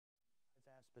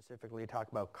specifically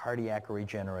talk about cardiac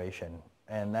regeneration,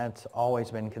 and that's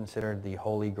always been considered the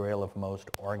holy grail of most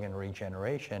organ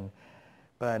regeneration.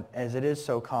 But as it is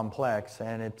so complex,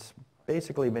 and it's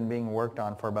basically been being worked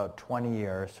on for about 20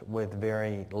 years with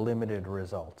very limited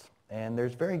results. And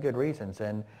there's very good reasons.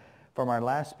 And from our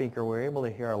last speaker, we were able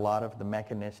to hear a lot of the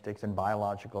mechanistic and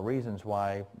biological reasons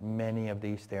why many of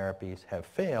these therapies have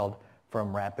failed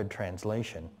from rapid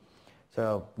translation.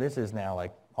 So this is now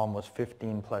like almost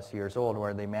 15 plus years old,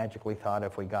 where they magically thought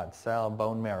if we got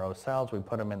bone marrow cells, we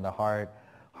put them in the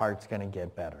heart's going to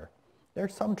get better.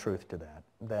 There's some truth to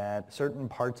that certain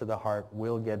parts of the heart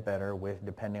will get better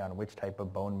depending on which type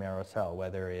of bone marrow cell,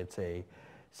 whether it's a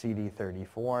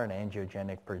CD34, an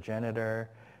angiogenic progenitor,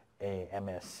 a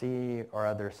MSC, or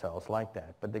other cells like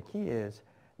that. But the key is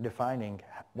defining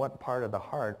what part of the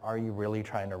heart are you really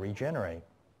trying to regenerate.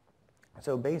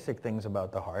 So basic things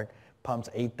about the heart: pumps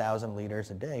 8,000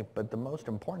 liters a day, but the most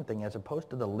important thing, as opposed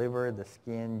to the liver, the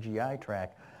skin, GI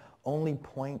tract, only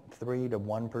 0.3 to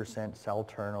 1% cell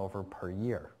turnover per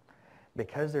year.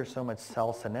 Because there's so much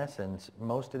cell senescence,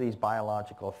 most of these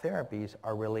biological therapies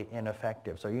are really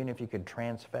ineffective. So even if you could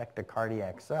transfect a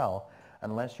cardiac cell,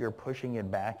 unless you're pushing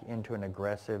it back into an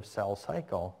aggressive cell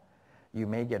cycle, you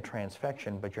may get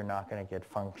transfection, but you're not going to get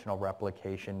functional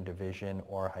replication, division,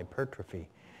 or hypertrophy.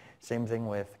 Same thing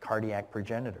with cardiac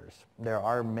progenitors. There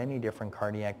are many different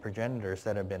cardiac progenitors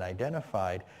that have been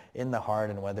identified in the heart,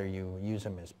 and whether you use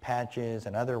them as patches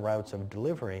and other routes of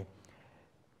delivery,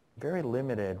 very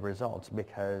limited results,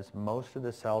 because most of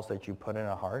the cells that you put in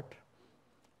a heart,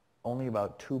 only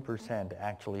about 2%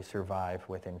 actually survive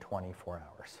within 24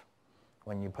 hours.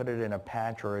 When you put it in a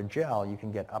patch or a gel, you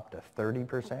can get up to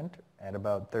 30% at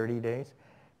about 30 days.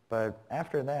 But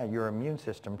after that, your immune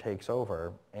system takes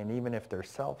over, and even if they're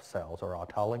self cells or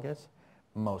autologous,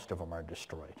 most of them are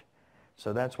destroyed.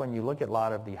 So that's when you look at a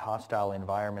lot of the hostile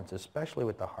environments, especially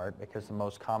with the heart, because the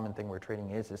most common thing we're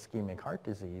treating is ischemic heart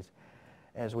disease.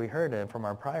 As we heard from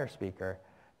our prior speaker,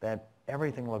 that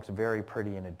everything looks very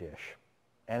pretty in a dish,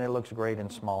 and it looks great in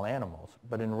small animals.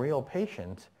 But in real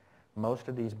patients, most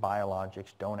of these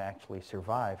biologics don't actually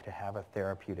survive to have a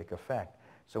therapeutic effect.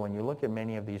 So when you look at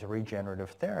many of these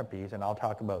regenerative therapies, and I'll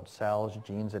talk about cells,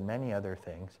 genes, and many other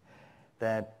things,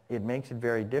 that it makes it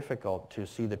very difficult to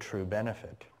see the true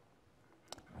benefit.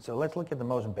 So let's look at the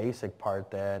most basic part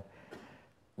that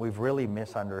we've really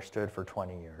misunderstood for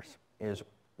 20 years, is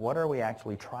what are we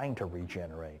actually trying to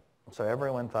regenerate? So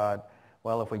everyone thought,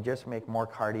 well, if we just make more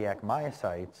cardiac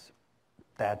myocytes,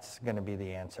 that's going to be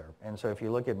the answer. And so if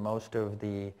you look at most of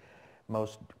the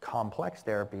most complex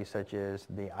therapies, such as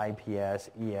the IPS,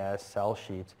 ES, cell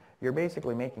sheets, you're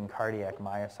basically making cardiac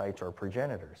myocytes or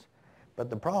progenitors. But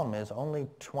the problem is only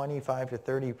 25 to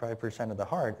 35% of the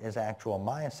heart is actual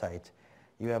myocytes.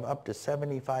 You have up to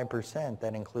 75%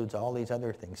 that includes all these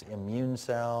other things: immune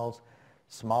cells,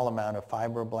 small amount of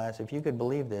fibroblasts. If you could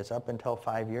believe this, up until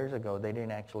 5 years ago, they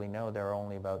didn't actually know there are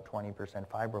only about 20%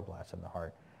 fibroblasts in the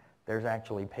heart. There's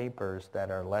actually papers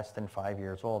that are less than 5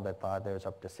 years old that thought there's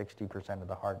up to 60% of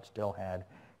the heart still had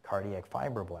cardiac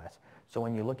fibroblasts. So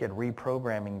when you look at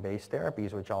reprogramming-based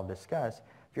therapies, which I'll discuss,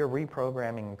 if you're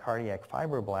reprogramming cardiac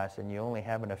fibroblasts and you only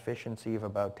have an efficiency of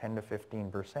about 10 to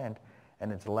 15%,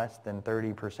 and it's less than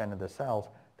 30% of the cells,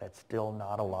 that's still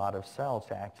not a lot of cells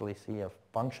to actually see a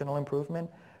functional improvement,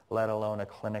 let alone a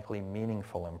clinically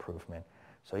meaningful improvement.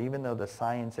 So even though the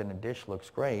science in a dish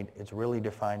looks great, it's really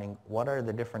defining what are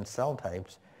the different cell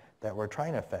types that we're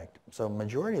trying to affect. So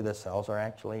majority of the cells are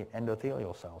actually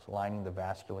endothelial cells, lining the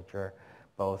vasculature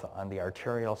both on the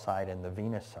arterial side and the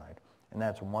venous side. And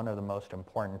that's one of the most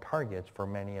important targets for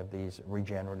many of these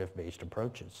regenerative-based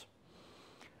approaches.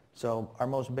 So our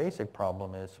most basic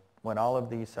problem is when all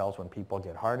of these cells, when people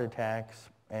get heart attacks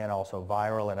and also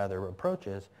viral and other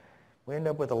approaches, we end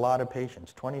up with a lot of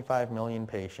patients, 25 million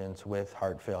patients with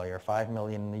heart failure, 5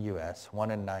 million in the US, 1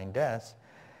 in 9 deaths,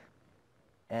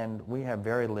 and we have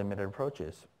very limited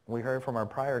approaches. We heard from our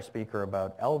prior speaker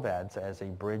about LVADs as a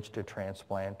bridge to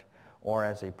transplant or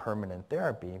as a permanent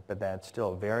therapy, but that's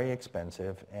still very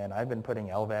expensive, and I've been putting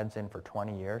LVADs in for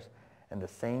 20 years, and the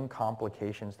same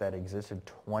complications that existed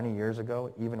 20 years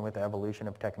ago, even with the evolution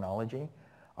of technology,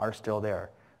 are still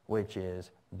there, which is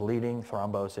bleeding,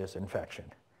 thrombosis, infection.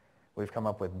 We've come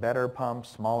up with better pumps,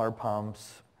 smaller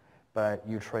pumps, but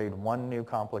you trade one new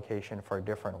complication for a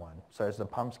different one. So as the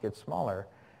pumps get smaller,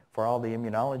 for all the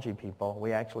immunology people,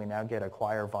 we actually now get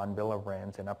acquire von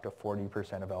Willebrands in up to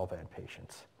 40% of LVAD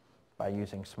patients by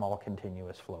using small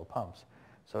continuous flow pumps.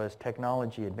 So as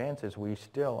technology advances, we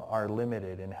still are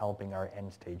limited in helping our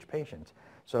end-stage patients.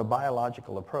 So a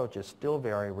biological approach is still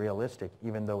very realistic,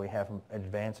 even though we have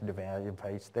advanced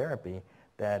device therapy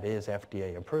that is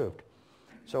FDA approved.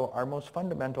 So our most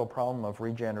fundamental problem of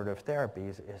regenerative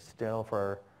therapies is still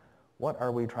for what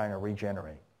are we trying to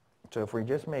regenerate? So if we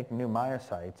just make new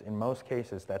myocytes, in most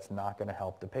cases that's not going to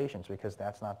help the patients because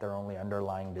that's not their only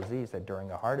underlying disease, that during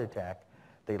a heart attack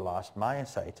they lost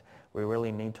myocytes. We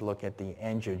really need to look at the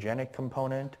angiogenic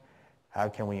component. How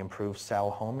can we improve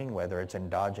cell homing, whether it's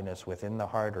endogenous within the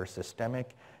heart or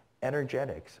systemic?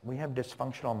 Energetics. We have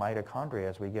dysfunctional mitochondria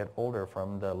as we get older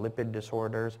from the lipid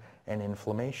disorders and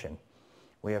inflammation.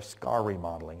 We have scar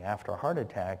remodeling. After a heart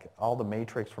attack, all the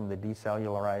matrix from the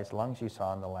decellularized lungs you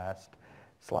saw in the last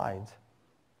slides,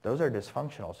 those are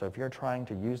dysfunctional. So if you're trying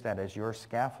to use that as your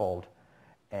scaffold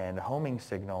and homing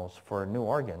signals for new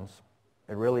organs,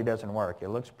 it really doesn't work. It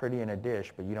looks pretty in a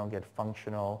dish, but you don't get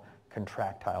functional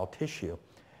contractile tissue.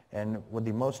 And what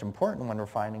the most important one we're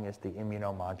finding is the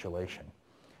immunomodulation.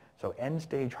 So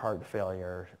end-stage heart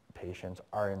failure patients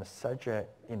are in such a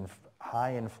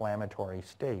high inflammatory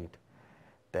state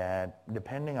that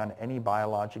depending on any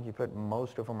biologic you put,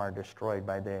 most of them are destroyed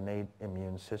by the innate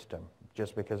immune system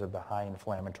just because of the high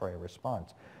inflammatory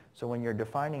response. So when you're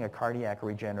defining a cardiac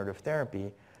regenerative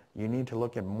therapy, you need to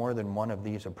look at more than one of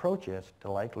these approaches to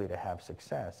likely to have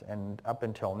success. And up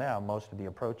until now, most of the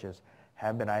approaches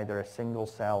have been either a single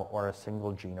cell or a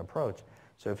single gene approach.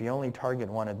 So if you only target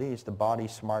one of these, the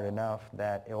body's smart enough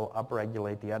that it will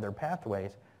upregulate the other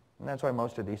pathways, and that's why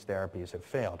most of these therapies have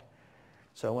failed.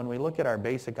 So when we look at our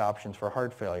basic options for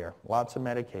heart failure, lots of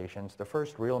medications. The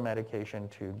first real medication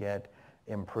to get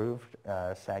improved,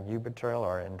 sacubitril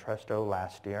or Entresto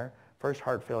last year. First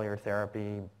heart failure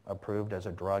therapy approved as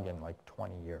a drug in like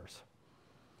 20 years.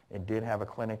 It did have a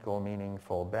clinical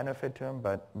meaningful benefit to them,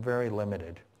 but very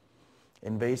limited.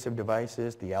 Invasive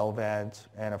devices, the LVADs,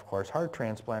 and of course heart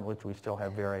transplant, which we still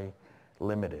have very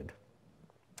limited.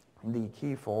 The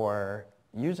key for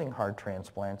using heart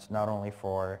transplants, not only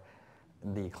for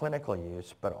the clinical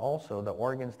use, but also the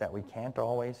organs that we can't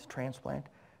always transplant,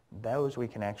 those we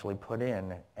can actually put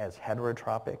in as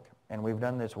heterotropic. And we've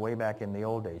done this way back in the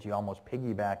old days. You almost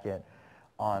piggyback it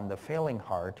on the failing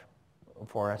heart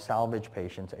for a salvage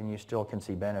patient and you still can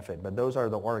see benefit. But those are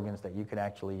the organs that you could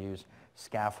actually use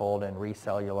scaffold and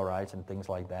recellularize and things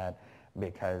like that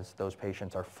because those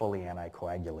patients are fully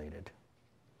anticoagulated.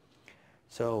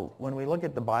 So when we look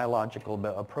at the biological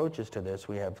approaches to this,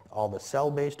 we have all the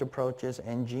cell-based approaches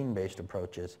and gene-based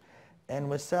approaches. And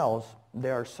with cells,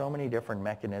 there are so many different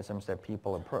mechanisms that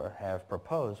people have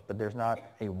proposed, but there's not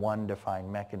a one defined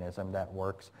mechanism that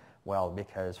works well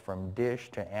because from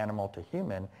dish to animal to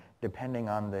human, depending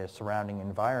on the surrounding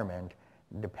environment,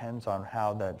 depends on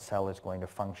how that cell is going to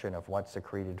function, of what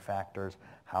secreted factors,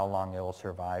 how long it will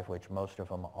survive, which most of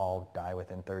them all die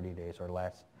within 30 days or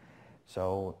less.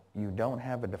 So you don't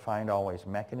have a defined always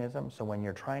mechanism. So when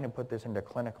you're trying to put this into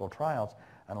clinical trials,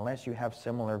 unless you have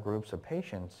similar groups of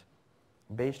patients,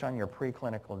 based on your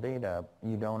preclinical data,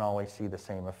 you don't always see the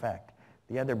same effect.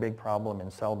 The other big problem in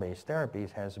cell-based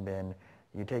therapies has been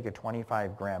you take a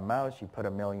 25-gram mouse, you put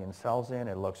 1 million cells in,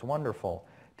 it looks wonderful.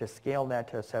 To scale that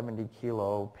to a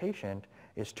 70-kilo patient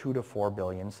is 2 to 4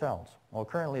 billion cells. Well,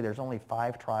 currently there's only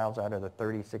 5 trials out of the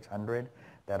 3,600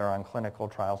 that are on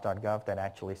clinicaltrials.gov that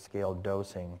actually scale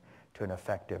dosing to an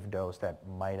effective dose that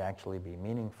might actually be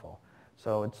meaningful.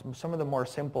 So it's some of the more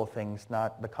simple things,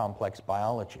 not the complex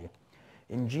biology.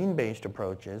 In gene-based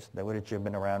approaches, that would have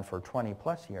been around for 20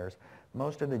 plus years,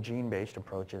 most of the gene-based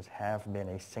approaches have been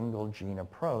a single gene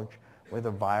approach with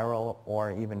a viral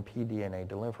or even pDNA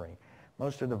delivery.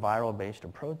 Most of the viral-based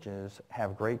approaches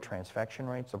have great transfection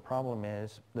rates. The problem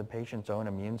is the patient's own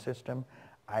immune system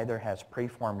either has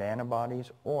preformed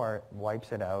antibodies or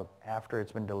wipes it out after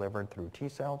it's been delivered through T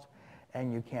cells,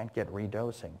 and you can't get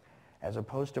redosing. As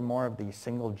opposed to more of these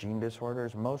single gene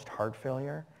disorders, most heart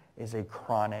failure is a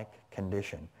chronic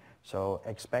condition. So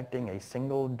expecting a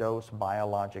single dose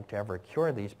biologic to ever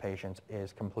cure these patients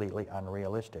is completely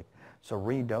unrealistic. So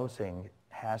redosing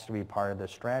has to be part of the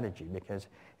strategy because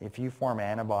if you form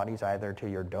antibodies either to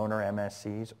your donor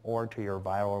MSCs or to your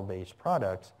viral-based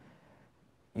products,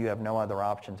 you have no other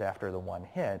options after the one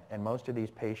hit. And most of these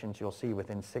patients you'll see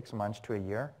within 6 months to a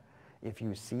year. If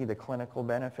you see the clinical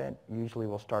benefit, usually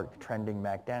will start trending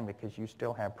back down because you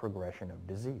still have progression of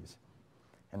disease.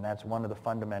 And that's one of the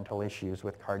fundamental issues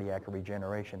with cardiac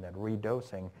regeneration, that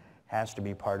redosing has to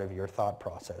be part of your thought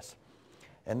process.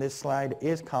 And this slide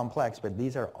is complex, but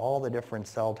these are all the different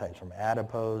cell types from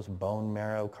adipose, bone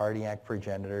marrow, cardiac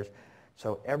progenitors.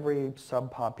 So every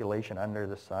subpopulation under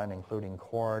the sun, including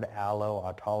cord, allo,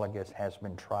 autologous, has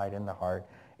been tried in the heart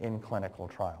in clinical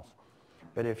trials.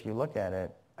 But if you look at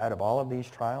it, out of all of these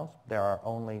trials, there are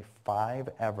only 5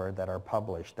 ever that are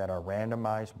published that are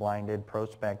randomized, blinded,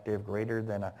 prospective, greater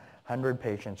than 100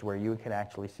 patients where you can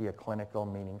actually see a clinical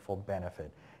meaningful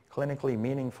benefit. Clinically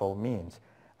meaningful means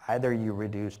either you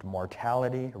reduced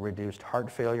mortality, reduced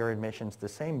heart failure admissions, the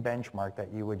same benchmark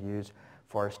that you would use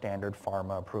for a standard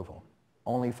pharma approval.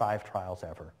 Only 5 trials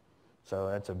ever. So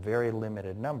that's a very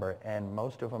limited number, and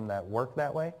most of them that work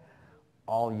that way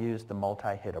all use the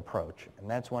multi-hit approach. And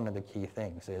that's one of the key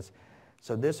things is,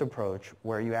 so this approach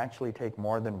where you actually take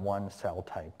more than one cell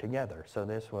type together. So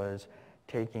this was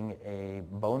taking a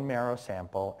bone marrow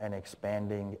sample and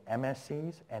expanding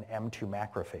MSCs and M2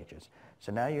 macrophages.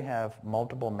 So now you have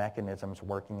multiple mechanisms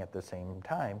working at the same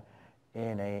time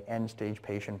in a end-stage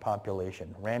patient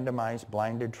population. Randomized,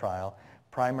 blinded trial,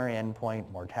 primary endpoint,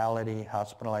 mortality,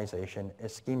 hospitalization,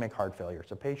 ischemic heart failure.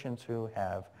 So patients who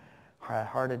have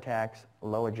heart attacks,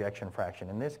 low ejection fraction.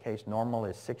 In this case, normal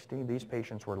is 60. These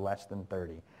patients were less than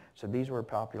 30. So these were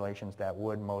populations that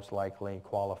would most likely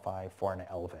qualify for an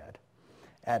LVAD.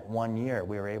 At 1 year,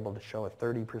 we were able to show a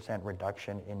 30%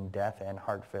 reduction in death and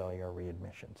heart failure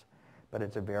readmissions. But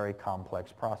it's a very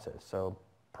complex process. So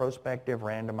prospective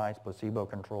randomized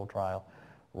placebo-controlled trial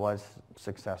was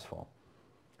successful.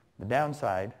 The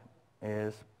downside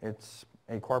is it's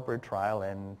a corporate trial,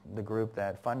 and the group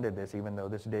that funded this, even though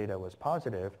this data was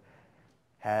positive,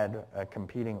 had a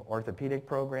competing orthopedic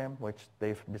program, which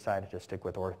they've decided to stick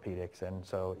with orthopedics. And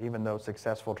so even though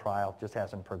successful trial just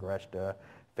hasn't progressed to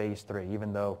phase 3,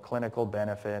 even though clinical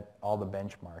benefit, all the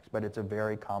benchmarks, but it's a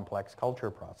very complex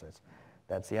culture process.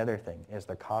 That's the other thing, is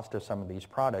the cost of some of these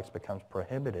products becomes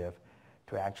prohibitive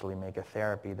to actually make a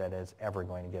therapy that is ever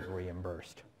going to get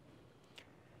reimbursed.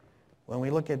 When we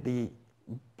look at the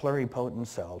pluripotent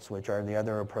cells, which are the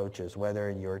other approaches, whether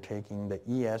you're taking the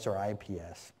ES or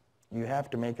IPS, you have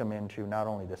to make them into not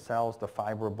only the cells, the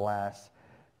fibroblasts.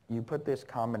 You put this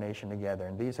combination together,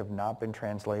 and these have not been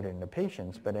translated into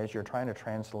patients, but as you're trying to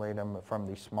translate them from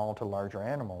these small to larger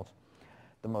animals,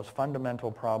 the most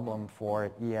fundamental problem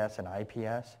for ES and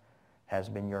IPS has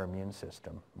been your immune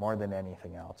system, more than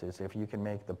anything else, is if you can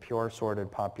make the pure sorted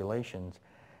populations,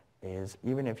 is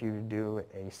even if you do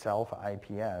a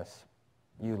self-IPS,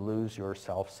 you lose your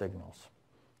self signals.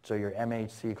 So your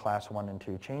MHC class 1 and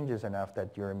 2 changes enough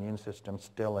that your immune system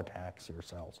still attacks your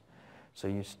cells. So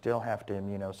you still have to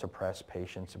immunosuppress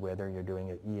patients, whether you're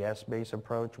doing an ES-based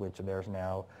approach, which there's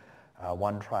now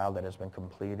one trial that has been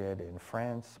completed in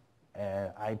France,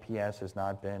 and IPS has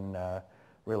not been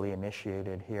really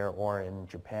initiated here or in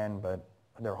Japan, but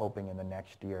they're hoping in the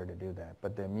next year to do that.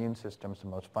 But the immune system's the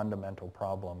most fundamental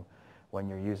problem when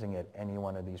you're using it any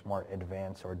one of these more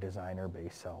advanced or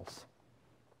designer-based cells.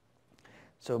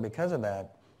 So because of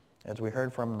that, as we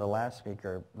heard from the last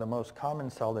speaker, the most common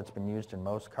cell that's been used in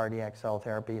most cardiac cell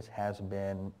therapies has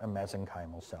been a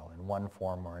mesenchymal cell in one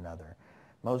form or another.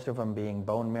 Most of them being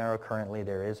bone marrow. Currently,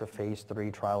 there is a phase 3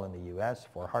 trial in the U.S.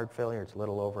 for heart failure. It's a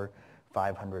little over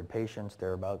 500 patients.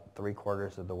 They're about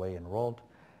 3/4 of the way enrolled.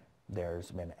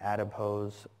 There's been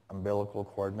adipose, umbilical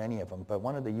cord, many of them. But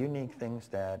one of the unique things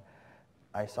that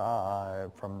I saw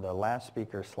from the last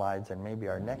speaker's slides, and maybe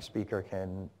our next speaker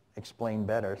can explain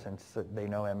better since they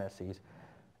know MSCs.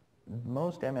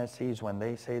 Most MSCs, when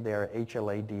they say they're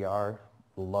HLA-DR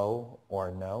low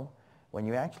or no, when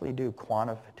you actually do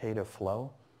quantitative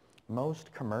flow,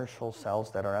 most commercial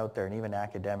cells that are out there, and even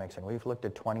academics, and we've looked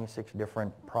at 26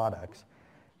 different products,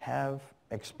 have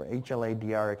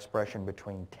HLA-DR expression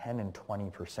between 10 and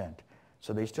 20%.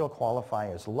 So they still qualify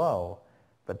as low,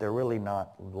 but they're really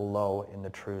not low in the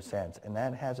true sense. And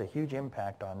that has a huge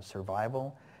impact on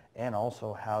survival and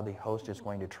also how the host is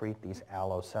going to treat these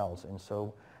allo cells. And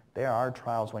so there are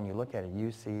trials, when you look at it,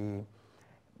 you see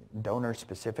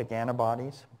donor-specific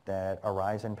antibodies that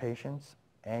arise in patients,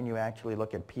 and you actually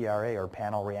look at PRA, or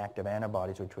panel reactive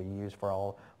antibodies, which we use for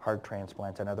all heart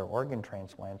transplants and other organ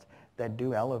transplants, that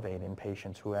do elevate in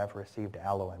patients who have received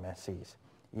allo MSCs,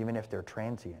 even if they're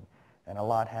transient. And a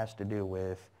lot has to do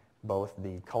with both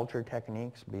the culture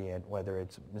techniques, be it whether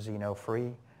it's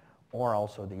xeno-free or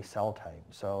also the cell type.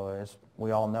 So as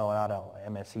we all know, not all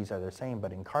MSCs are the same,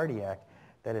 but in cardiac,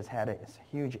 that has had a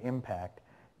huge impact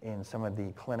in some of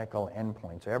the clinical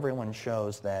endpoints. So everyone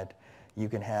shows that you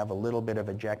can have a little bit of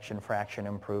ejection fraction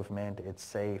improvement, it's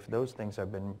safe. Those things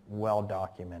have been well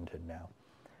documented now.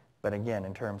 But again,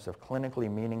 in terms of clinically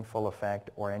meaningful effect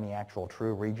or any actual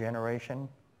true regeneration,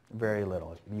 very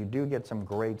little. You do get some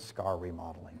great scar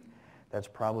remodeling. That's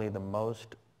probably the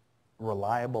most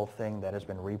reliable thing that has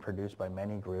been reproduced by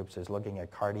many groups, is looking at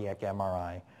cardiac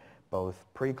MRI, both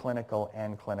preclinical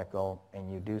and clinical,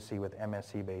 and you do see with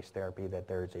MSC-based therapy that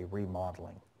there's a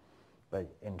remodeling. But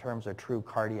in terms of true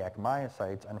cardiac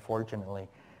myocytes, unfortunately,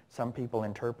 some people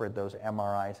interpret those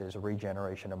MRIs as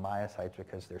regeneration of myocytes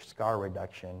because there's scar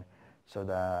reduction, so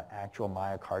the actual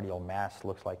myocardial mass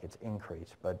looks like it's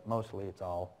increased, but mostly it's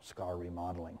all scar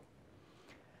remodeling.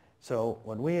 So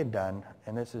what we had done,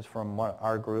 and this is from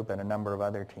our group and a number of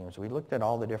other teams, we looked at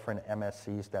all the different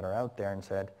MSCs that are out there and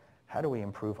said, how do we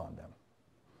improve on them?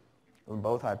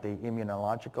 Both at the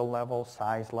immunological level,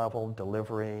 size level,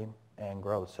 delivery, and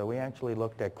growth. So we actually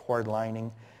looked at cord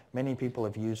lining. Many people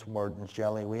have used Morton's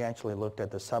jelly. We actually looked at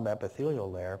the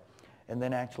subepithelial layer and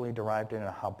then actually derived it in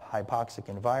a hypoxic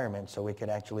environment so we could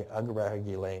actually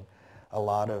upregulate a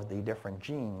lot of the different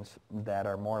genes that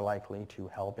are more likely to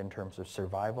help in terms of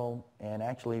survival and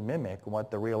actually mimic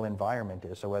what the real environment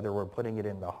is. So whether we're putting it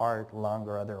in the heart, lung,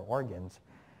 or other organs,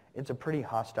 it's a pretty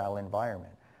hostile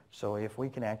environment. So if we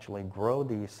can actually grow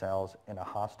these cells in a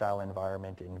hostile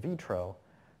environment in vitro,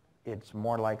 it's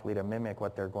more likely to mimic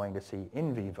what they're going to see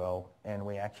in vivo, and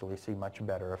we actually see much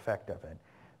better effect of it.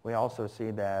 We also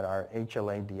see that our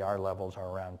HLA-DR levels are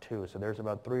around 2. So there's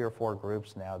about 3 or 4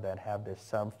 groups now that have this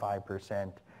sub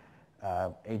 5%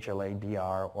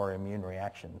 HLA-DR or immune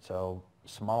reaction. So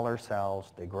smaller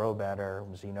cells, they grow better,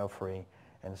 xeno-free.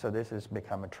 And so this has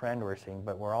become a trend we're seeing,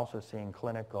 but we're also seeing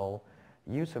clinical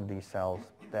use of these cells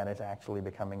that is actually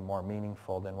becoming more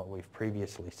meaningful than what we've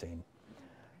previously seen.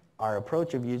 Our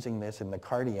approach of using this in the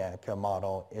cardiac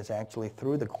model is actually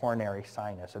through the coronary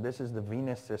sinus. So this is the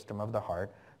venous system of the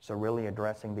heart, so really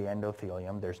addressing the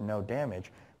endothelium. There's no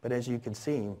damage, but as you can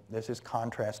see, this is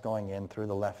contrast going in through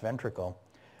the left ventricle.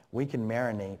 We can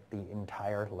marinate the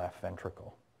entire left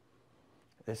ventricle.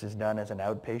 This is done as an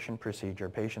outpatient procedure.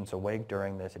 Patients awake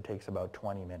during this, it takes about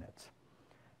 20 minutes.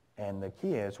 And the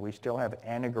key is we still have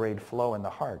antegrade flow in the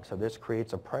heart, so this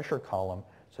creates a pressure column.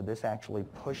 So this actually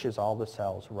pushes all the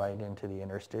cells right into the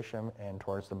interstitium and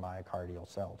towards the myocardial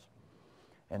cells.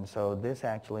 And so this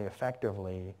actually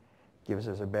effectively gives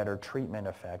us a better treatment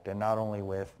effect, and not only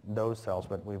with those cells,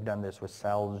 but we've done this with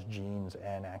cells, genes,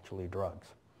 and actually drugs.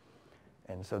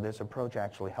 And so this approach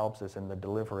actually helps us in the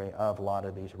delivery of a lot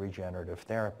of these regenerative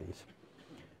therapies.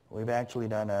 We've actually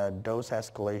done a dose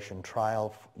escalation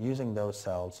trial using those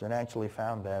cells and actually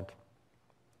found that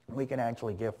we can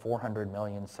actually give 400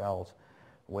 million cells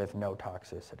with no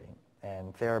toxicity.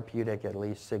 And therapeutic, at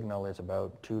least, signal is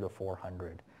about 200 to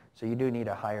 400. So you do need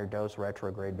a higher dose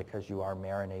retrograde because you are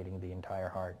marinating the entire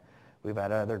heart. We've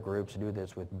had other groups do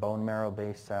this with bone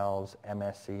marrow-based cells,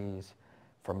 MSCs,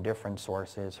 from different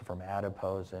sources, from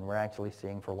adipose, and we're actually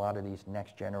seeing for a lot of these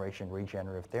next generation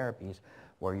regenerative therapies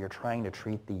where you're trying to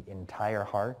treat the entire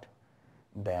heart,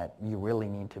 that you really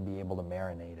need to be able to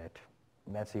marinate it.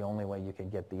 And that's the only way you can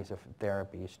get these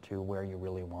therapies to where you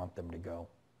really want them to go.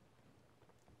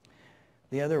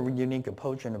 The other unique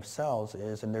approach of cells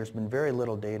is, and there's been very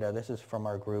little data, this is from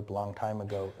our group a long time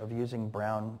ago, of using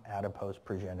brown adipose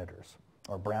progenitors,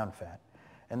 or brown fat.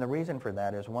 And the reason for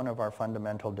that is one of our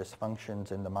fundamental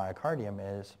dysfunctions in the myocardium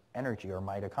is energy, or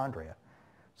mitochondria.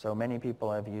 So many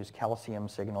people have used calcium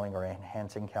signaling or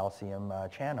enhancing calcium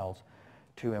channels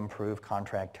to improve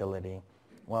contractility.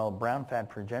 Well, brown fat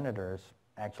progenitors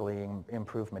actually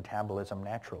improve metabolism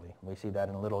naturally. We see that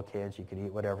in little kids. You could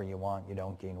eat whatever you want. You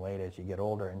don't gain weight as you get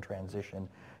older and transition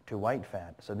to white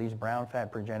fat. So these brown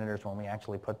fat progenitors, when we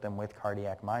actually put them with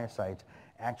cardiac myocytes,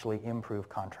 actually improve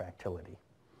contractility.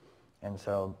 And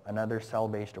so another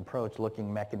cell-based approach looking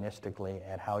mechanistically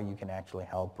at how you can actually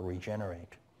help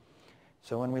regenerate.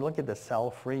 So when we look at the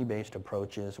cell-free based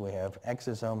approaches, we have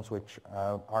exosomes, which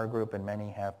our group and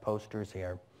many have posters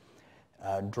here,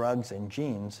 drugs and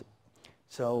genes.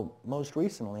 So most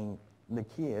recently, the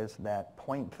key is that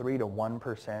 0.3 to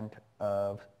 1%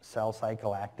 of cell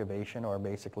cycle activation, or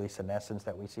basically senescence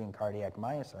that we see in cardiac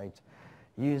myocytes,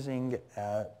 using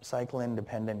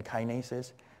cyclin-dependent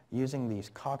kinases, using these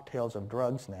cocktails of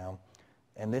drugs now,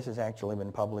 and this has actually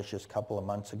been published just a couple of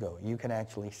months ago, you can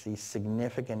actually see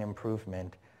significant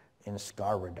improvement in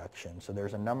scar reduction. So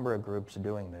there's a number of groups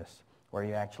doing this, where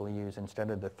you actually use, instead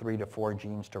of the 3 to 4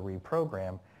 genes to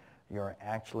reprogram, you're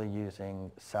actually using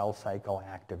cell cycle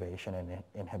activation and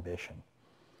inhibition.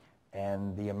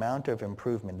 And the amount of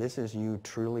improvement, this is, you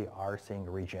truly are seeing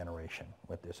regeneration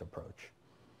with this approach.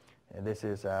 And this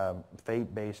is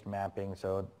fate-based mapping,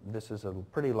 so this is a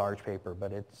pretty large paper,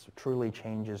 but it truly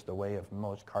changes the way of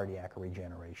most cardiac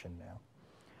regeneration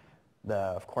now.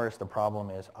 Of course, the problem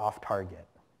is off-target.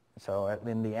 So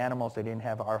in the animals, they didn't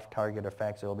have off-target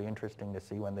effects. It'll be interesting to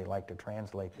see when they like to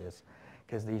translate this,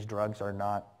 because these drugs are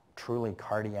not truly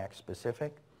cardiac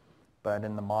specific, but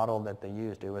in the model that they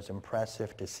used, it was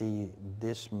impressive to see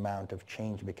this amount of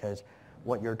change, because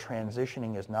what you're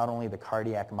transitioning is not only the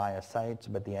cardiac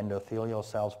myocytes, but the endothelial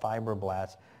cells,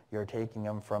 fibroblasts. You're taking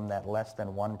them from that less than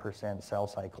 1% cell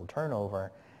cycle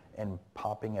turnover and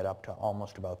popping it up to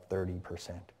almost about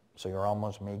 30%. So you're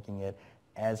almost making it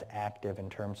as active in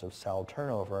terms of cell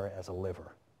turnover as a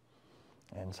liver.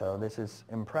 And so this is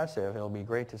impressive. It'll be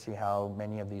great to see how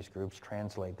many of these groups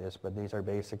translate this, but these are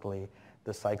basically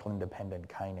the cyclin-dependent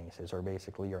kinases, or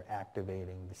basically you're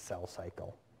activating the cell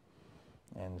cycle.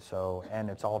 And so, and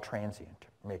it's all transient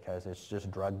because it's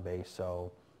just drug-based,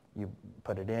 so you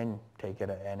put it in, take it,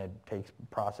 and it takes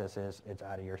processes, it's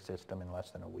out of your system in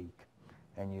less than a week,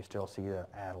 and you still see a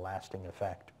lasting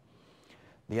effect.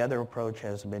 The other approach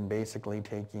has been basically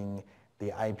taking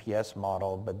the IPS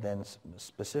model, but then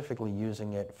specifically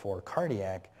using it for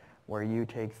cardiac, where you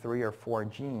take 3 or 4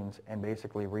 genes and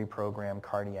basically reprogram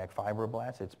cardiac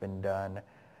fibroblasts. It's been done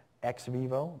ex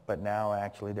vivo, but now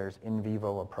actually there's in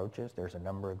vivo approaches. There's a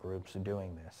number of groups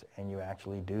doing this, and you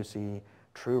actually do see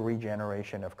true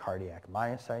regeneration of cardiac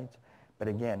myocytes. But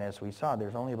again, as we saw,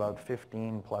 there's only about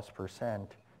 15+%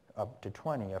 up to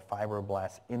 20 of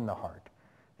fibroblasts in the heart.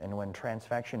 And when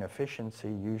transfection efficiency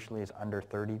usually is under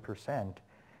 30%,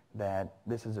 that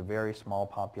this is a very small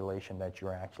population that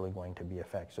you're actually going to be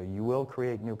affected. So you will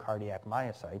create new cardiac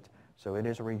myocytes, so it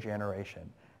is a regeneration.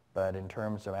 But in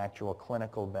terms of actual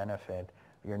clinical benefit,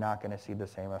 you're not going to see the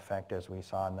same effect as we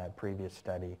saw in that previous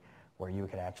study where you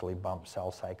could actually bump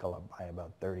cell cycle up by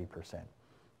about 30%.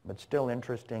 But still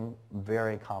interesting,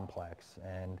 very complex.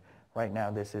 And right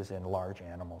now this is in large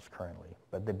animals currently.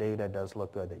 But the data does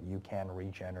look good that you can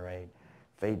regenerate.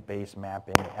 Fate-based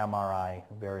mapping, MRI,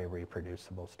 very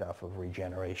reproducible stuff of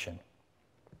regeneration.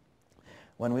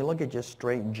 When we look at just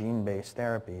straight gene-based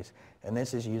therapies, and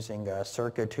this is using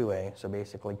SERCA2A, so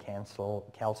basically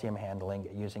calcium handling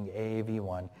using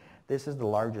AAV1, this is the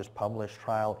largest published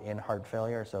trial in heart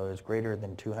failure, so it's greater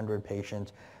than 200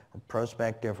 patients,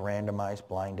 prospective, randomized,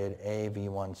 blinded,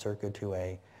 AAV1,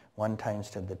 SERCA2A, 1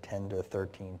 times to the 10 to the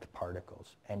 13th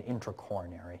particles, and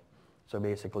intracoronary. So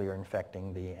basically you're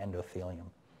infecting the endothelium.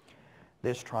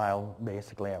 This trial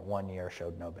basically at 1 year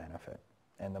showed no benefit.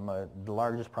 And the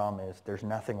largest problem is there's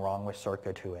nothing wrong with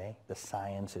SERCA2A. The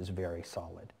science is very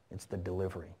solid. It's the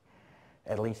delivery.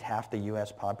 At least half the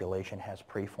US population has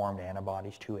preformed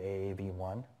antibodies to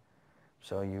AAV1.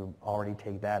 So you already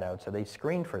take that out. So they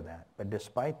screen for that. But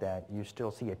despite that, you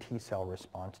still see a T cell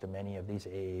response to many of these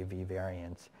AAV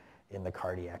variants in the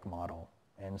cardiac model.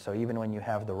 And so even when you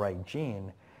have the right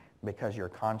gene, because your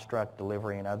construct,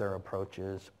 delivery, and other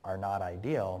approaches are not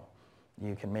ideal,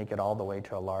 you can make it all the way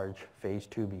to a large phase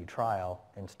 2b trial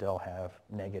and still have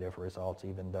negative results,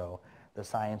 even though the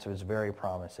science was very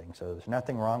promising. So there's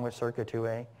nothing wrong with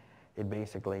SERCA2A. It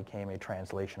basically became a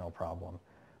translational problem.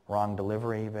 Wrong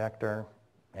delivery vector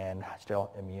and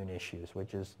still immune issues,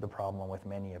 which is the problem with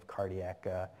many of cardiac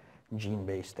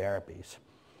gene-based therapies.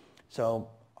 So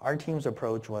our team's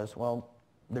approach was, well,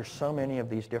 there's so many of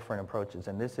these different approaches,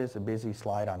 and this is a busy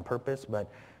slide on purpose, but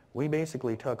we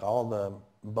basically took all the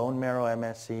bone marrow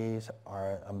MSCs,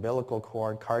 our umbilical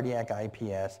cord, cardiac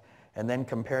IPS, and then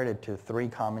compared it to 3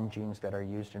 common genes that are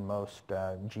used in most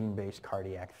gene-based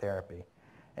cardiac therapy,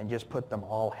 and just put them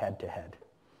all head-to-head.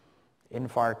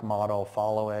 Infarct model,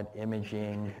 follow it,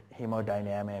 imaging,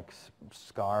 hemodynamics,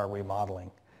 scar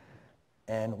remodeling.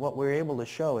 And what we were able to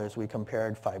show is we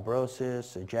compared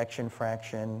fibrosis, ejection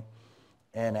fraction,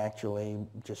 and actually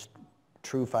just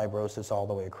true fibrosis all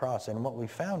the way across. And what we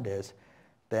found is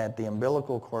that the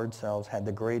umbilical cord cells had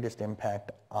the greatest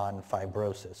impact on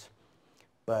fibrosis.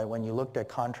 But when you looked at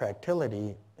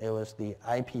contractility, it was the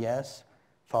IPS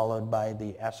followed by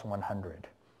the S100.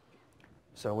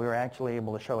 So we were actually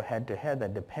able to show head-to-head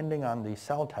that depending on the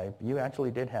cell type, you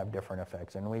actually did have different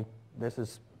effects. And this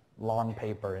is long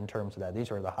paper in terms of that.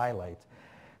 These are the highlights.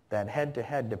 That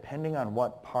head-to-head, depending on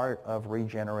what part of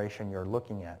regeneration you're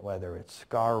looking at, whether it's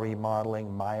scar remodeling,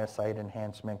 myocyte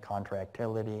enhancement,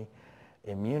 contractility,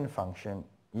 immune function,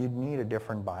 you'd need a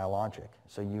different biologic.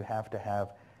 So you have to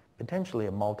have potentially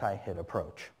a multi-hit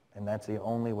approach. And that's the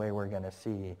only way we're going to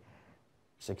see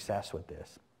success with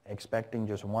this. Expecting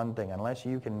just one thing, unless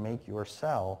you can make your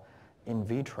cell in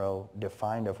vitro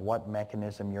defined of what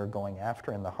mechanism you're going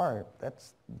after in the heart,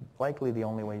 that's likely the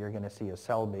only way you're going to see a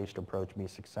cell-based approach be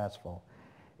successful.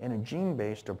 In a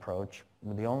gene-based approach,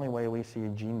 the only way we see a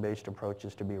gene-based approach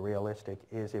is to be realistic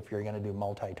is if you're going to do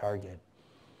multi-target.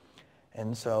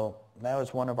 And so that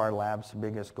was one of our lab's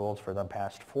biggest goals for the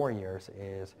past 4 years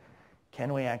is,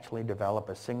 can we actually develop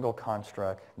a single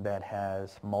construct that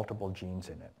has multiple genes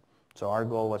in it? So our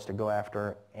goal was to go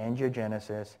after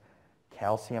angiogenesis,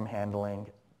 calcium handling,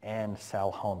 and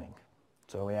cell homing.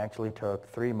 So we actually took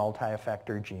 3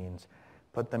 multi-effector genes,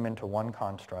 put them into one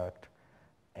construct,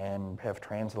 and have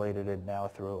translated it now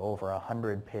through over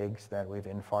 100 pigs that we've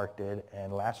infarcted.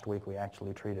 And last week we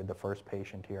actually treated the first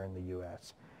patient here in the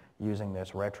U.S. using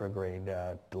this retrograde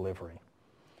delivery.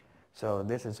 So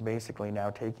this is basically now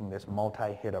taking this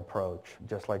multi-hit approach,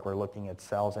 just like we're looking at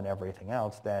cells and everything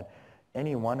else, that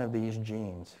any one of these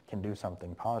genes can do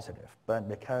something positive. But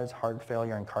because heart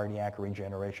failure and cardiac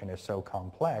regeneration is so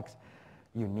complex,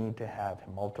 you need to have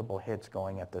multiple hits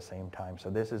going at the same time. So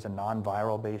this is a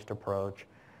non-viral based approach.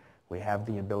 We have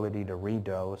the ability to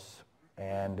redose,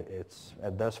 and it's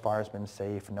thus far has been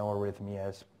safe, no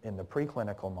arrhythmias in the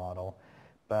preclinical model.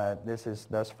 But this is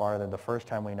thus far the first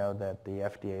time we know that the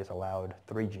FDA has allowed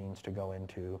 3 genes to go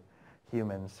into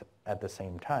humans at the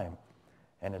same time.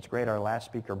 And it's great, our last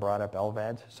speaker brought up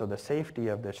LVADs. So the safety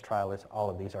of this trial is all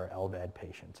of these are LVAD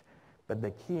patients. But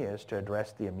the key is to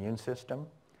address the immune system.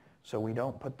 So we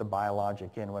don't put the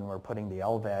biologic in when we're putting the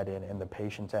LVAD in and the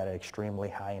patient's at an extremely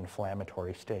high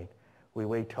inflammatory state. We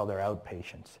wait till they're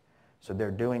outpatients. So they're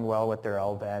doing well with their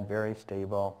LVAD, very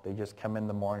stable. They just come in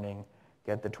the morning,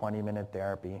 get the 20-minute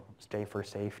therapy, stay for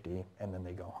safety, and then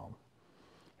they go home.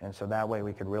 And so that way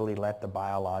we could really let the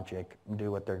biologic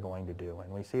do what they're going to do.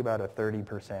 And we see about a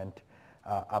 30%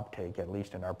 uptake, at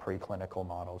least in our preclinical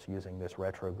models, using this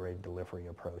retrograde delivery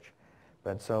approach.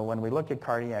 But so when we look at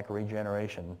cardiac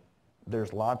regeneration,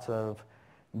 there's lots of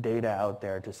data out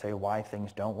there to say why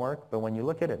things don't work. But when you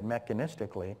look at it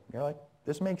mechanistically, you're like,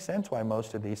 this makes sense why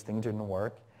most of these things didn't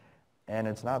work. And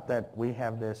it's not that we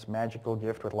have this magical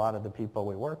gift with a lot of the people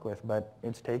we work with, but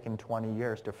it's taken 20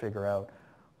 years to figure out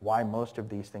why most of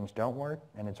these things don't work.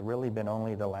 And it's really been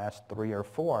only the last 3 or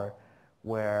 4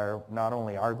 where not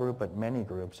only our group, but many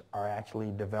groups are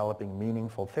actually developing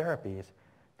meaningful therapies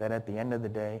that at the end of the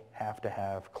day have to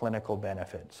have clinical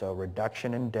benefit. So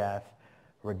reduction in death,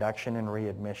 reduction in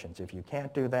readmissions. If you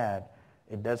can't do that,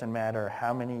 it doesn't matter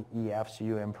how many EFs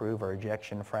you improve or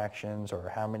ejection fractions or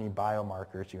how many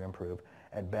biomarkers you improve.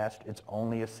 At best, it's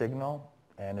only a signal,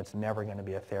 and it's never going to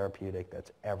be a therapeutic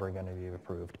that's ever going to be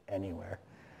approved anywhere.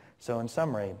 So in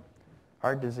summary,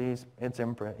 heart disease, it's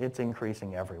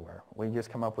increasing everywhere. We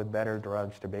just come up with better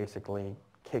drugs to basically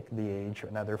kick the age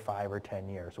another 5 or 10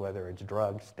 years, whether it's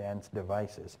drugs, stents,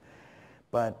 devices.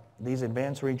 But these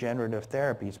advanced regenerative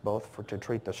therapies, both to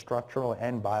treat the structural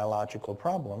and biological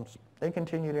problems, they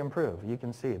continue to improve. You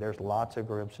can see there's lots of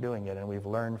groups doing it, and we've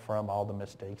learned from all the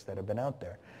mistakes that have been out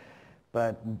there.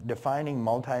 But defining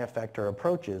multi-effector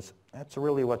approaches, that's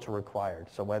really what's required.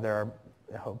 So whether,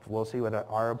 we'll see what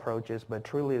our approach is, but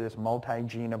truly this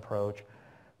multi-gene approach,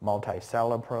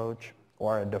 multi-cell approach,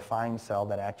 or a defined cell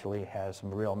that actually has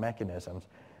some real mechanisms,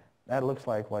 that looks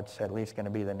like what's at least going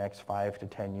to be the next 5 to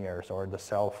 10 years, or the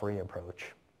cell-free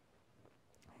approach.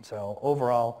 So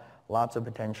overall, lots of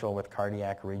potential with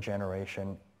cardiac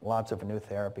regeneration, lots of new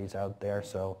therapies out there,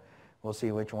 so we'll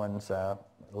see which ones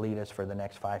lead us for the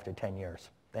next 5 to 10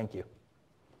 years. Thank you.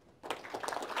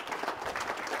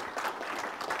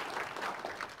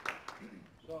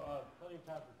 So, plenty of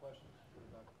time for questions.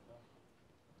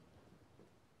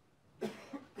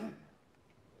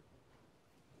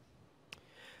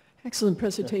 Excellent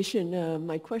presentation.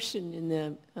 My question in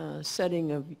the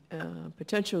setting of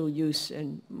potential use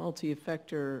and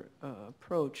multi-effector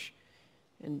approach,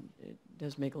 and it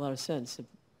does make a lot of sense. The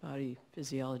body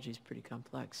physiology is pretty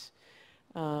complex.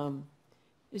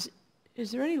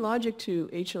 Is there any logic to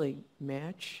actually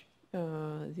match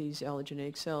these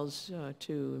allogeneic cells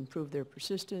to improve their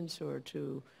persistence or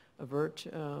to avert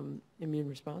immune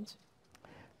response?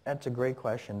 That's a great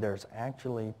question. There's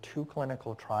actually 2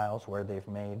 clinical trials where they've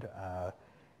made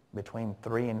between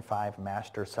 3 and 5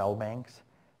 master cell banks,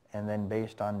 and then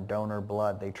based on donor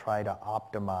blood, they try to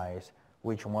optimize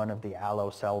which one of the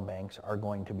allo cell banks are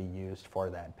going to be used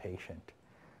for that patient.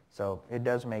 So it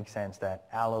does make sense that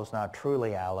allo's not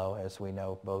truly allo, as we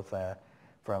know both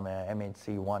from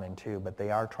MHC 1 and 2, but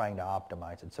they are trying to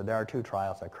optimize it. So there are 2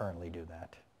 trials that currently do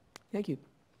that. Thank you.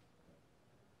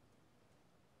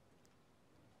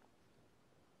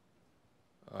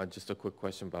 Just a quick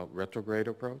question about retrograde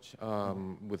approach.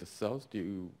 With the cells,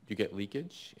 do you get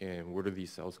leakage, and where do these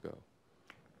cells go?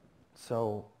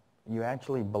 So you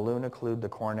actually balloon occlude the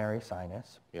coronary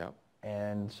sinus. Yeah.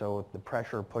 And so the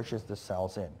pressure pushes the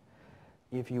cells in.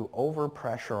 If you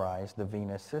overpressurize the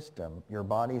venous system, your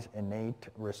body's innate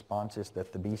response is the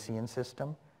Thebesian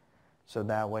system. So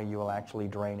that way you will actually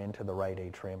drain into the right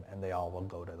atrium, and they all will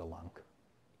go to the lung.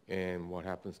 And what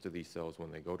happens to these cells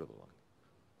when they go to the lung?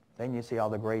 Then you see all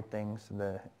the great things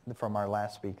from our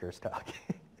last speaker's talk.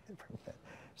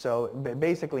 So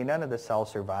basically, none of the cells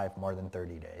survive more than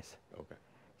 30 days. Okay.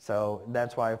 So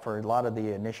that's why for a lot of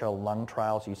the initial lung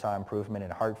trials, you saw improvement in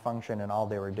heart function, and all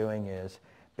they were doing is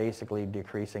basically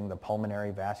decreasing the pulmonary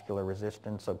vascular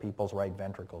resistance so people's right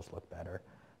ventricles look better.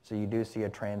 So you do see a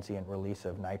transient release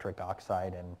of nitric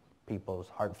oxide, and people's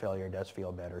heart failure does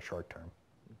feel better short term.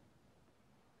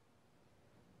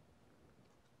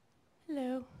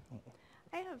 Hello.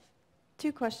 I have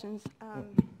two questions.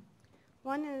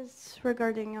 One is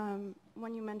regarding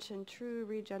when you mentioned true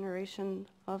regeneration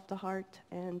of the heart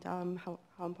and how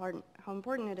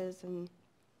important it is and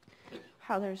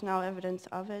how there's now evidence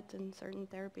of it in certain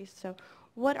therapies. So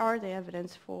what are the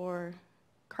evidence for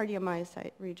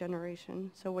cardiomyocyte regeneration?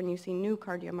 So when you see new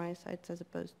cardiomyocytes as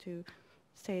opposed to,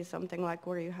 say, something like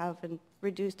where you have a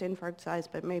reduced infarct size,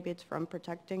 but maybe it's from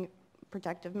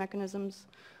protective mechanisms.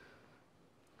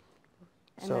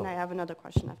 And then I have another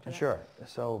question after that. Sure.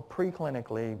 So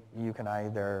preclinically, you can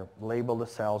either label the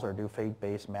cells or do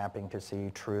fate-based mapping to see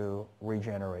true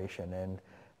regeneration. And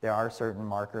there are certain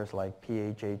markers like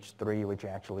PHH3 which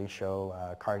actually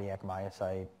show cardiac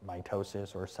myocyte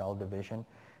mitosis or cell division.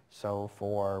 So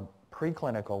for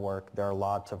preclinical work, there are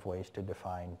lots of ways to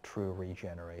define true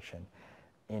regeneration.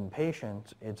 In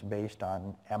patients, it's based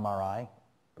on MRI.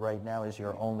 Right now is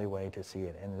your only way to see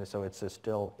it. And so it's a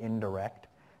still indirect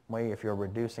way. If you're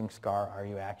reducing scar, are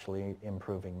you actually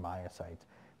improving myocytes?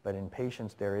 But in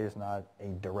patients, there is not a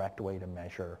direct way to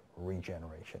measure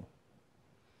regeneration.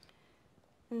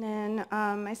 And then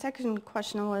my second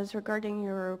question was regarding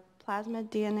your plasmid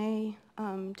DNA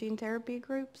gene therapy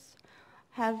groups.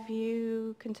 Have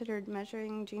you considered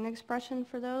measuring gene expression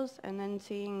for those and then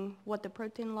seeing what the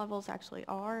protein levels actually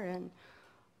are and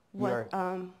what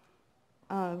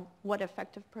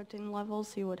effective protein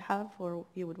levels you would have or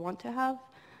you would want to have?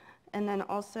 And then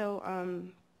also,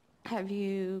 have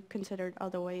you considered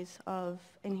other ways of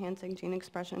enhancing gene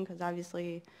expression? Because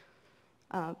obviously,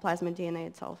 plasmid DNA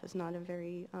itself is not a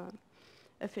very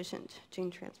efficient gene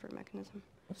transfer mechanism.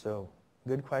 So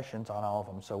good questions on all of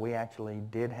them. So we actually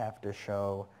did have to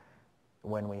show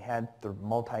when we had the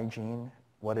multi-gene,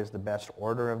 what is the best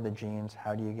order of the genes,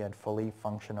 how do you get fully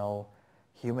functional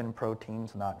human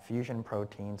proteins, not fusion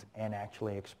proteins, and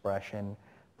actually expression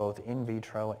both in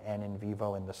vitro and in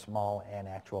vivo in the small and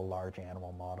actual large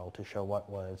animal model to show what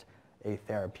was a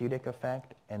therapeutic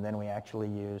effect. And then we actually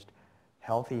used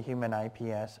healthy human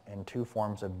iPS and 2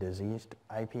 forms of diseased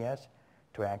iPS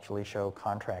to actually show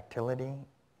contractility.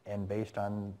 And based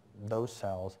on those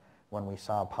cells, when we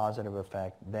saw a positive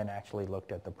effect, then actually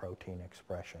looked at the protein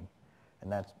expression.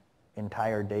 And that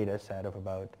entire data set of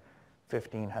about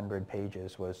 1,500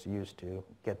 pages was used to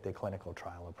get the clinical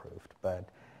trial approved. But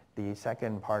the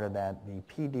second part of that, the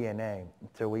pDNA,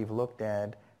 so we've looked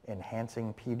at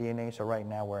enhancing pDNA, so right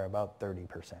now we're about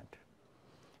 30%.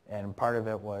 And part of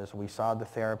it was we saw the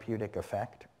therapeutic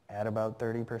effect at about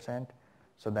 30%,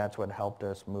 so that's what helped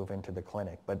us move into the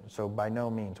clinic. But so by no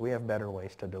means, we have better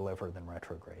ways to deliver than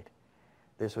retrograde.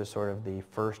 This was sort of the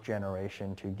first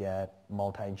generation to get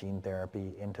multi-gene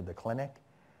therapy into the clinic,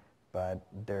 but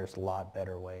there's a lot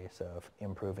better ways of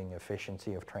improving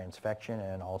efficiency of transfection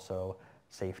and also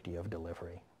safety of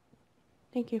delivery.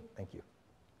 Thank you. Thank you.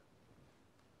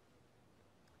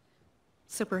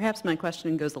 So perhaps my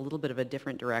question goes a little bit of a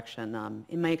different direction.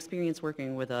 In my experience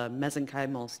working with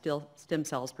mesenchymal stem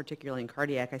cells, particularly in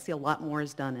cardiac, I see a lot more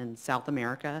is done in South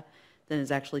America than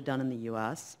is actually done in the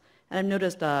U.S. And I've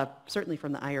noticed, certainly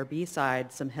from the IRB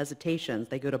side, some hesitations.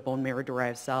 They go to bone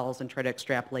marrow-derived cells and try to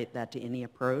extrapolate that to any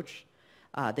approach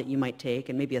that you might take,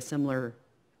 and maybe a similar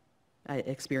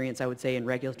experience, I would say, in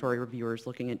regulatory reviewers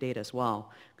looking at data as well.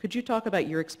 Could you talk about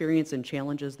your experience and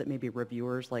challenges that maybe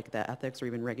reviewers like the ethics or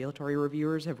even regulatory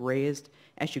reviewers have raised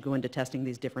as you go into testing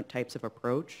these different types of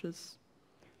approaches?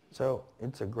 So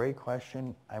it's a great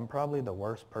question. I'm probably the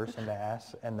worst person to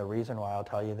ask, and the reason why I'll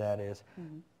tell you that is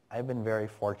I've been very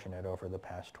fortunate over the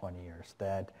past 20 years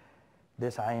that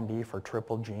this IND for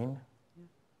triple gene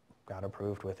got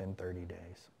approved within 30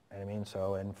 days. And I mean,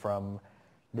 so, and from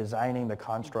designing the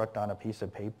construct on a piece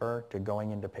of paper to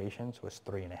going into patients was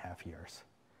 3.5 years.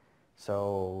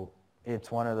 So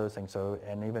it's one of those things. So,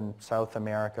 and even South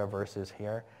America versus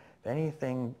here, if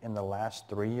anything in the last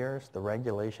 3 years, the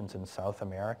regulations in South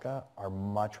America are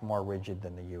much more rigid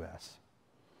than the US.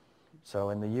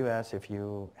 So in the US, if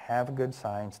you have good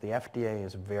science, the FDA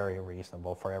is very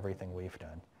reasonable for everything we've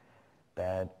done.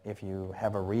 That if you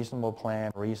have a reasonable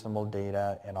plan, reasonable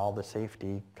data, and all the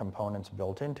safety components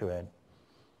built into it,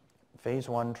 phase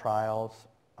 1 trials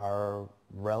are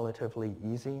relatively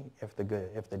easy if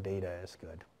the data is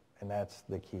good, and that's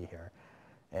the key here.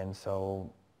 And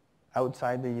so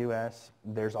outside the US,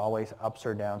 there's always ups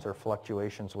or downs or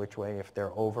fluctuations which way if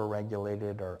they're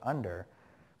over-regulated or under.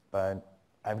 but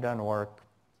I've done work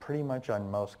pretty much on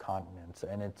most continents,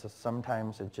 and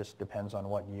sometimes it just depends on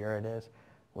what year it is.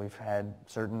 We've had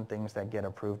certain things that get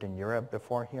approved in Europe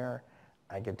before here.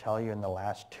 I could tell you in the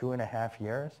last 2.5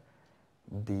 years,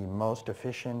 the most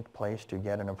efficient place to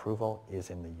get an approval is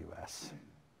in the US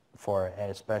for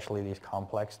especially these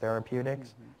complex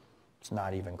therapeutics. It's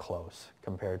not even close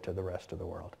compared to the rest of the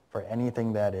world. For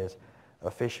anything that is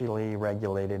officially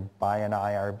regulated by an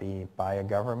IRB, by a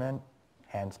government,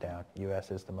 hands down, US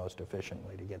is the most efficient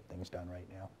way to get things done right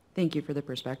now. Thank you for the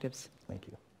perspectives. Thank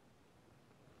you.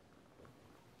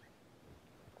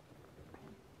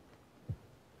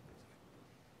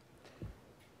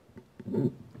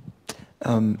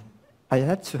 I'd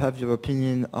like to have your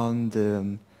opinion on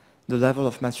the level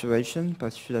of maturation,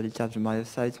 particularly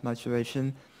cardiomyocyte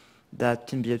maturation, that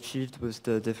can be achieved with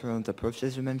the different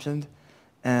approaches you mentioned,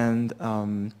 and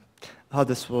how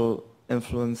this will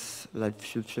influence like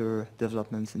future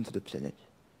developments into the clinic.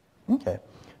 Okay,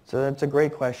 so that's a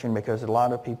great question because a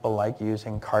lot of people like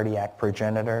using cardiac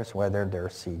progenitors, whether they're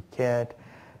c-KIT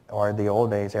or the old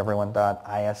days everyone thought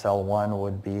ISL1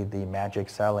 would be the magic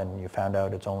cell, and you found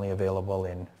out it's only available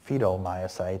in fetal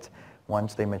myocytes.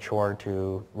 Once they mature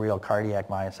to real cardiac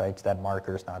myocytes, that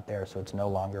marker is not there, so it's no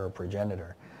longer a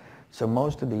progenitor. So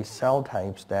most of these cell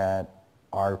types that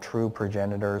are true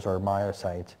progenitors or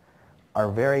myocytes are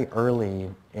very early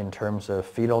in terms of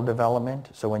fetal development.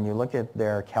 So when you look at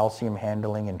their calcium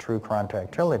handling and true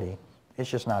contractility, it's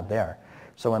just not there.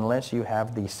 So unless you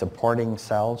have the supporting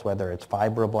cells, whether it's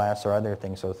fibroblasts or other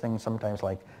things, so things sometimes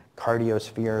like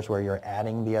cardiospheres where you're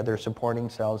adding the other supporting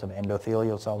cells of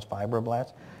endothelial cells,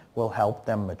 fibroblasts, will help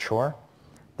them mature.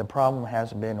 The problem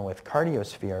has been with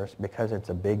cardiospheres, because it's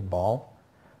a big ball,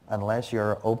 unless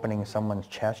you're opening someone's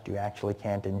chest, you actually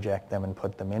can't inject them and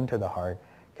put them into the heart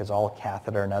because all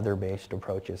catheter and other based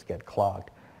approaches get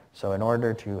clogged. So in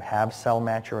order to have cell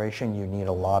maturation, you need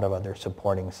a lot of other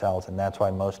supporting cells, and that's why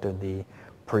most of the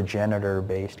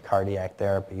progenitor-based cardiac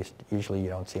therapies, usually you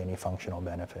don't see any functional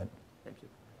benefit. Thank you.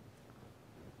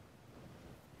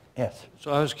 Yes?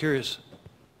 So I was curious.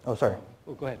 Oh, sorry.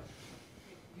 Oh, go ahead.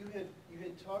 You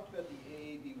had talked about the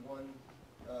AAV1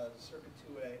 circuit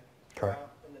 2A. Correct.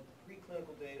 And that the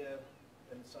preclinical data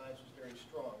and the science was very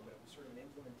strong, but it was sort of an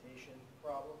implementation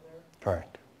problem there.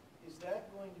 Correct. Is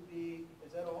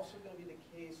that also going to be the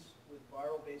case with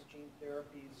viral-based gene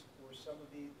therapies for some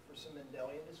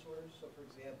Mendelian disorders? So, for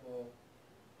example,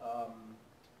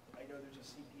 I know there's a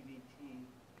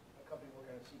company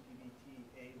working on a CPVT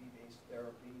AAV-based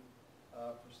therapy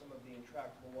for some of the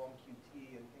intractable long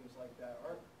QT and things like that.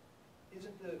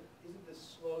 Isn't the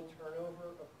slow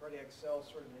turnover of cardiac cells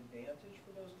sort of an advantage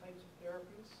for those types of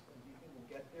therapies? And do you think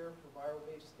we'll get there for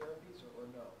viral-based therapies or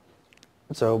no?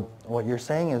 So what you're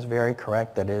saying is very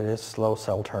correct, that it is slow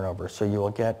cell turnover. So you will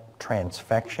get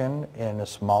transfection in a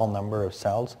small number of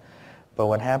cells. But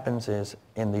what happens is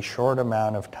in the short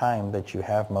amount of time that you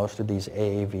have most of these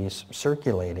AAVs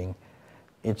circulating,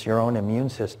 it's your own immune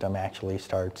system actually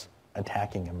starts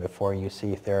attacking them before you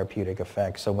see therapeutic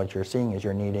effects. So what you're seeing is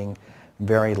you're needing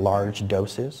very large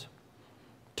doses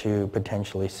to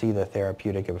potentially see the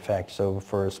therapeutic effect. So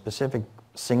for a specific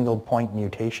single point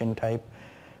mutation type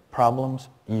problems,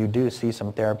 you do see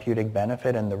some therapeutic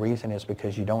benefit, and the reason is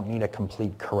because you don't need a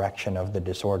complete correction of the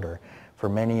disorder. For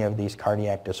many of these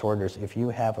cardiac disorders, if you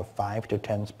have a 5 to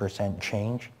 10%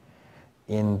 change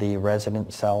in the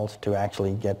resident cells to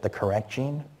actually get the correct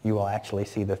gene, you will actually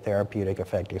see the therapeutic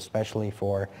effect, especially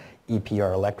for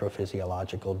EPR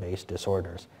electrophysiological based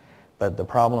disorders. But the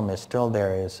problem is still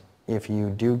there is if you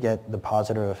do get the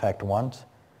positive effect once,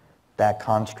 that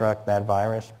construct, that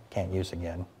virus, can't use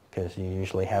again. Because you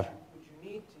usually have... Would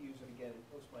you need to use it again in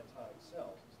post-mitotic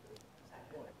cells is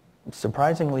the point?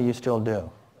 Surprisingly, you still do.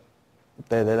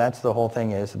 That's the whole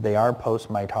thing is they are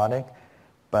post-mitotic,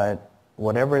 but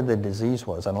whatever the disease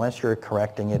was, unless you're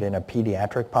correcting it in a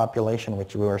pediatric population,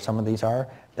 which where some of these are,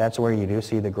 that's where you do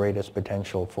see the greatest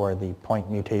potential for the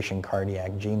point mutation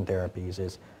cardiac gene therapies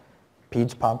is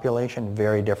peds population,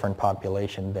 very different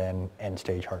population than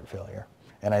end-stage heart failure.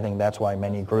 And I think that's why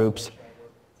many groups...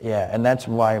 Yeah, and that's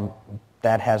why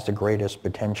that has the greatest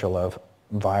potential of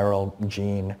viral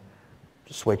gene,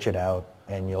 switch it out,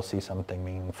 and you'll see something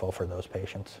meaningful for those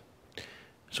patients.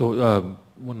 So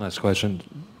one last question.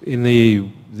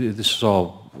 This is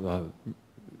all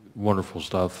wonderful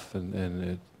stuff,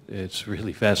 and it's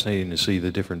really fascinating to see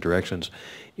the different directions.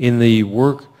 In the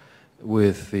work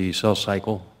with the cell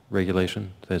cycle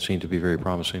regulation, that seemed to be very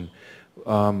promising.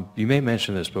 You may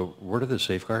mention this, but what are the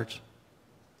safeguards?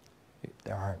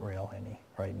 There aren't real any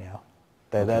right now.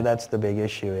 That's the big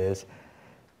issue is,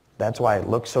 that's why it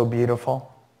looks so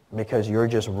beautiful, because you're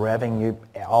just revving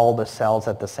all the cells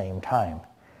at the same time.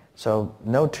 So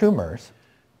no tumors,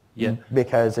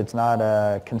 because it's not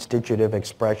a constitutive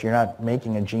expression. You're not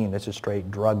making a gene that's just straight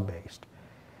drug-based.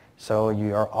 So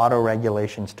your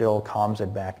autoregulation still calms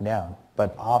it back down.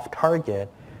 But off-target,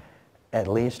 at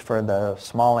least for the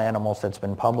small animals that's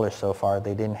been published so far,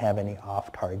 they didn't have any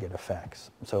off-target effects.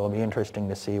 So it'll be interesting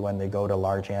to see when they go to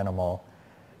large animal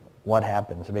what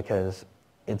happens, because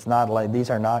it's not like, these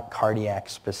are not cardiac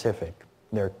specific.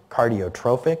 They're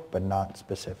cardiotrophic, but not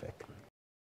specific.